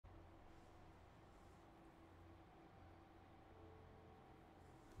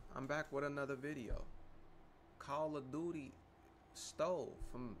I'm back with another video. Call of Duty stole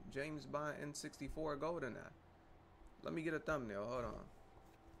from James Bond N64 GoldenEye. Let me get a thumbnail, hold on.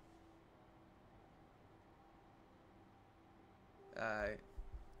 Alright,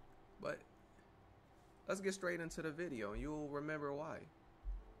 but let's get straight into the video and you'll remember why.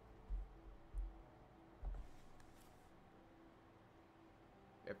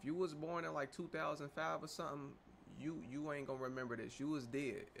 If you was born in like 2005 or something, you ain't gonna remember this. You was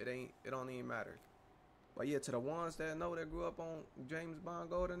dead. It don't even matter. But yeah, to the ones that know that grew up on James Bond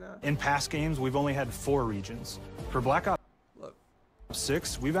GoldenEye. In past games, we've only had 4 regions. For Black Ops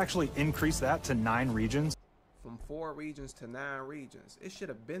 6, we've actually increased that to 9 regions. From 4 regions to 9 regions. It should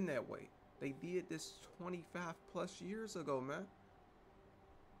have been that way. They did this 25 plus years ago, man.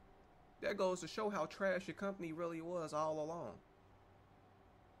 That goes to show how trash your company really was all along.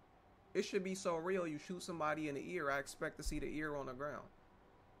 It should be so real, you shoot somebody in the ear, I expect to see the ear on the ground.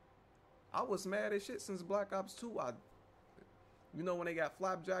 I was mad as shit since Black Ops 2. You know when they got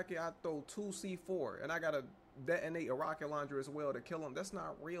Flapjacket, I throw 2 C4 and I gotta detonate a rocket launcher as well to kill them. That's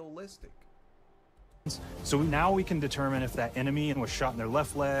not realistic. So now we can determine if that enemy was shot in their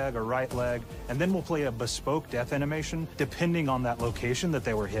left leg or right leg, and then we'll play a bespoke death animation depending on that location that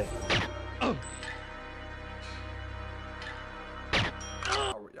they were hit.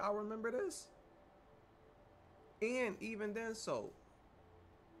 Y'all remember this? And even then, so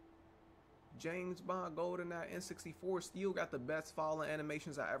James Bond GoldenEye N64 still got the best falling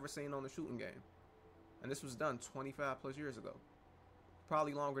animations I ever seen on a shooting game. And this was done 25 plus years ago.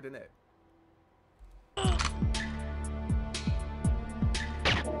 Probably longer than that.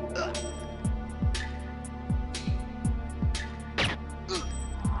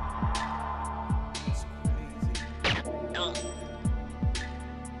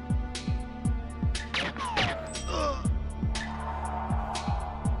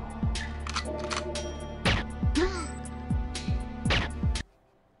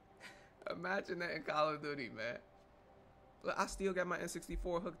 Imagine that in Call of Duty, man. Look, I still got my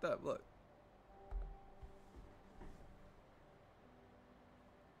N64 hooked up. Look.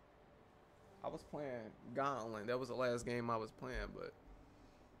 I was playing Gauntlet. That was the last game I was playing, but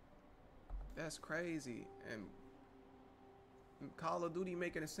that's crazy. And Call of Duty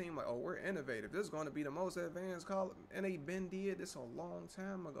making it seem like, oh, we're innovative. This is going to be the most advanced Call of, and they been did this a long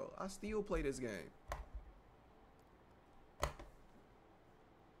time ago. I still play this game.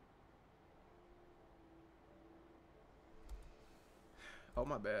 Oh,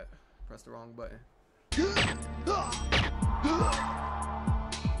 my bad. Pressed the wrong button.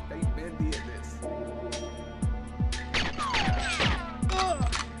 They been did this. Hold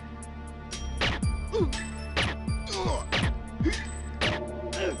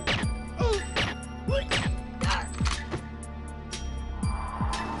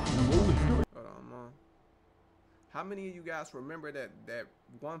on, Mom. How many of you guys remember that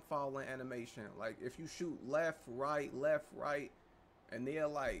one falling animation? Like if you shoot left, right, and they'll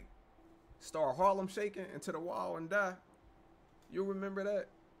like start Harlem shaking into the wall and die. You remember that?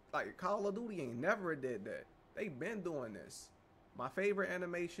 Like Call of Duty ain't never did that. They been doing this. My favorite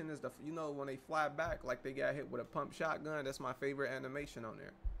animation is the, you know, when they fly back like they got hit with a pump shotgun. That's my favorite animation on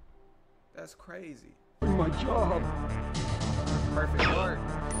there. That's crazy. My job. Perfect work.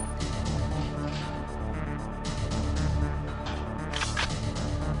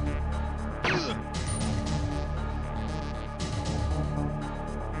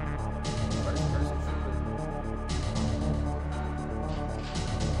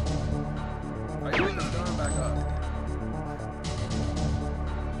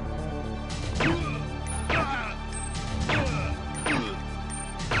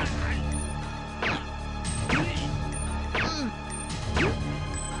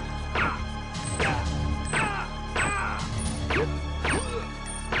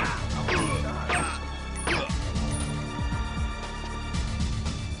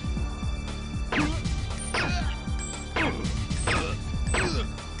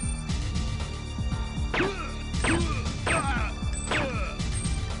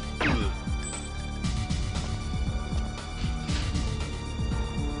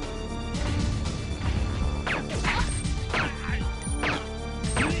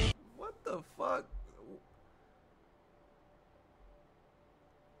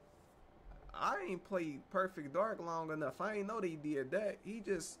 I ain't played Perfect Dark long enough. I ain't know they did that. He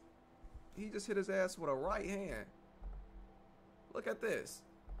just hit his ass with a right hand. Look at this.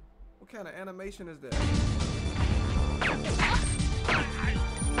 What kind of animation is that?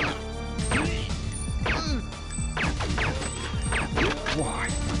 Why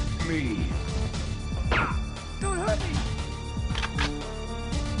me? Don't hurt me!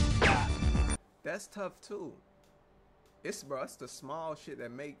 That's tough too. It's the small shit that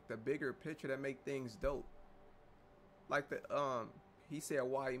make the bigger picture, that make things dope. Like he said,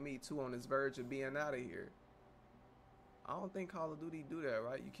 "Why me too?" on his verge of being out of here. I don't think Call of Duty do that,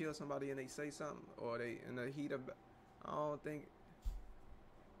 right? You kill somebody and they say something, or they in the heat of. I don't think.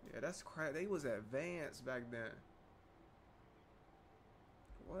 Yeah, that's crap. They was advanced back then.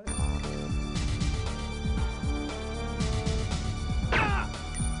 What?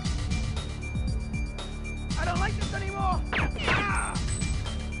 I don't like this anymore! Ah!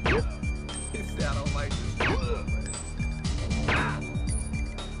 He said, "I don't like this anymore."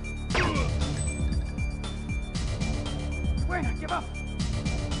 Wait, give up!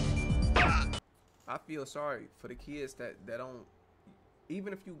 I feel sorry for the kids that don't.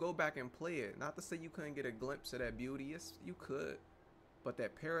 Even if you go back and play it, not to say you couldn't get a glimpse of that beauty, you could, but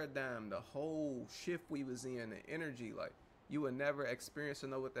that paradigm, the whole shift we was in, the energy, like you would never experience to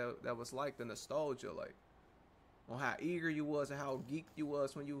know what that was like, the nostalgia, like on how eager you was and how geeked you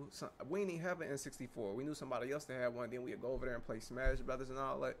was when we didn't even have an N64. We knew somebody else that had one, then we'd go over there and play Smash Brothers and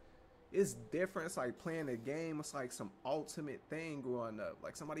all that. It's different. It's like playing a game. It's like some ultimate thing growing up.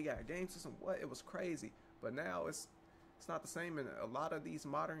 Like somebody got a game system. What? It was crazy. But now it's not the same, and a lot of these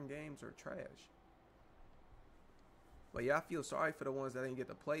modern games are trash. But yeah, I feel sorry for the ones that didn't get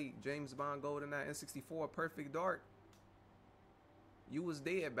to play James Bond, GoldenEye, N64, Perfect Dark. You was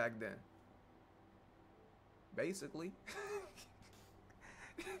dead back then. Basically.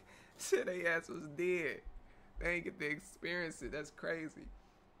 Shit, they ass was dead. They ain't get to experience it. That's crazy.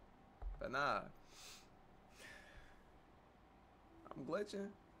 But nah. I'm glitching.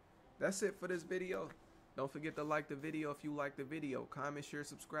 That's it for this video. Don't forget to like the video if you like the video. Comment, share,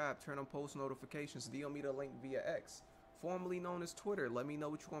 subscribe, turn on post notifications. DM me the link via X, formerly known as Twitter. Let me know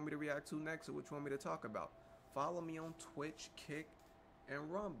what you want me to react to next or what you want me to talk about. Follow me on Twitch, Kick, and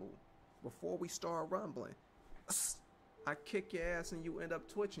Rumble. Before we start rumbling, I kick your ass and you end up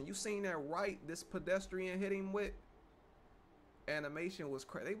twitching. You seen that right? This pedestrian hit him with animation was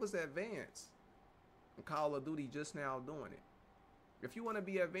crazy. They was advanced. And Call of Duty just now doing it. If you want to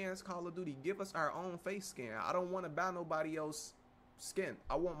be advanced Call of Duty, give us our own face skin. I don't want to buy nobody else's skin.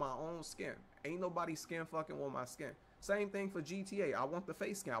 I want my own skin. Ain't nobody skin fucking want my skin. Same thing for GTA. I want the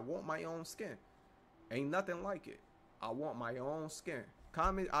face skin. I want my own skin. Ain't nothing like it. I want my own skin.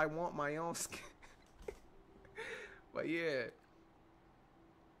 Comment, I want my own skin. But yeah,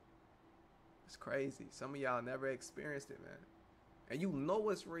 it's crazy. Some of y'all never experienced it, man. And you know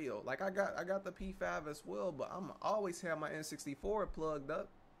it's real. Like I got the P5 as well, but I'm always have my N64 plugged up.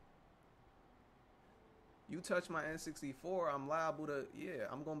 You touch my N64, I'm liable to, yeah,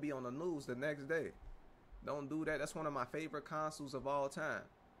 I'm gonna be on the news the next day. Don't do that. That's one of my favorite consoles of all time.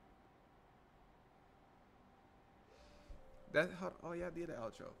 Oh yeah, I did the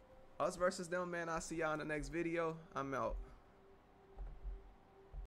outro. Us versus them, man. I'll see y'all in the next video. I'm out.